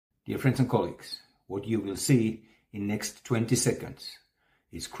Dear friends and colleagues, what you will see in next 20 seconds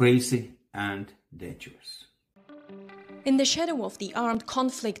is crazy and dangerous. In the shadow of the armed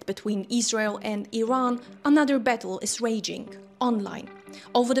conflict between Israel and Iran, another battle is raging, online.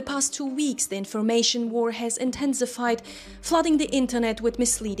 Over the past 2 weeks, the information war has intensified, flooding the internet with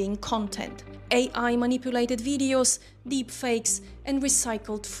misleading content. AI-manipulated videos, deepfakes, and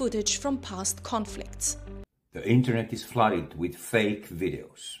recycled footage from past conflicts. The internet is flooded with fake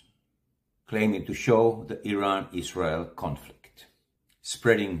videos, claiming to show the Iran-Israel conflict,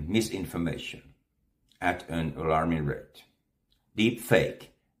 spreading misinformation at an alarming rate. Deepfake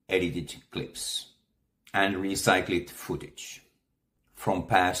edited clips and recycled footage from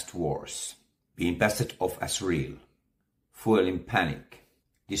past wars being passed off as real, fueling panic,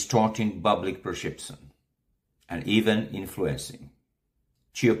 distorting public perception, and even influencing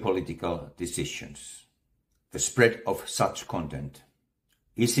geopolitical decisions. The spread of such content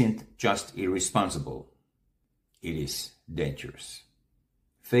isn't just irresponsible, it is dangerous.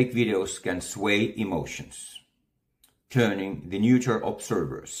 Fake videos can sway emotions, turning the neutral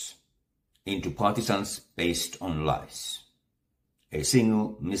observers into partisans based on lies. A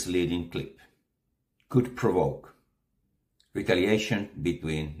single misleading clip could provoke retaliation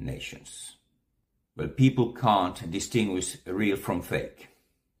between nations. When people can't distinguish real from fake,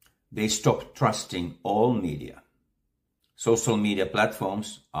 they stop trusting all media. Social media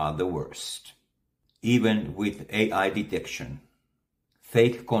platforms are the worst. Even with AI detection,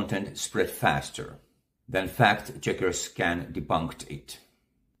 fake content spreads faster than fact-checkers can debunk it.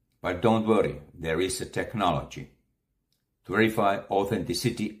 But don't worry, there is a technology to verify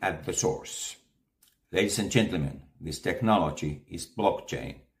authenticity at the source. Ladies and gentlemen, this technology is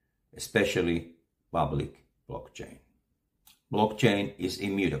blockchain, especially public blockchain. Blockchain is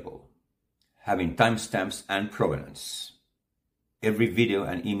immutable, having timestamps and provenance. Every video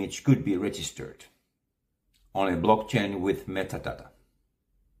and image could be registered on a blockchain with metadata,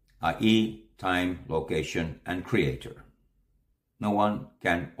 i.e. time, location, and creator. No one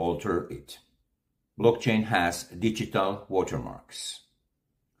can alter it. Blockchain has digital watermarks.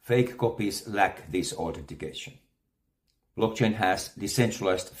 Fake copies lack this authentication. Blockchain has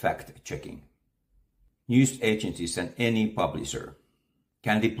decentralized fact-checking. News agencies and any publisher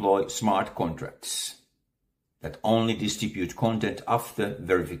can deploy smart contracts that only distribute content after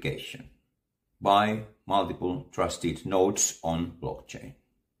verification by multiple trusted nodes on blockchain,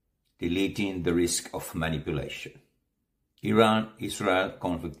 deleting the risk of manipulation. Iran-Israel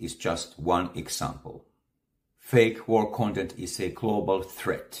conflict is just one example. Fake war content is a global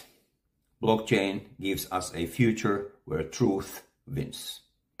threat. Blockchain gives us a future where truth wins.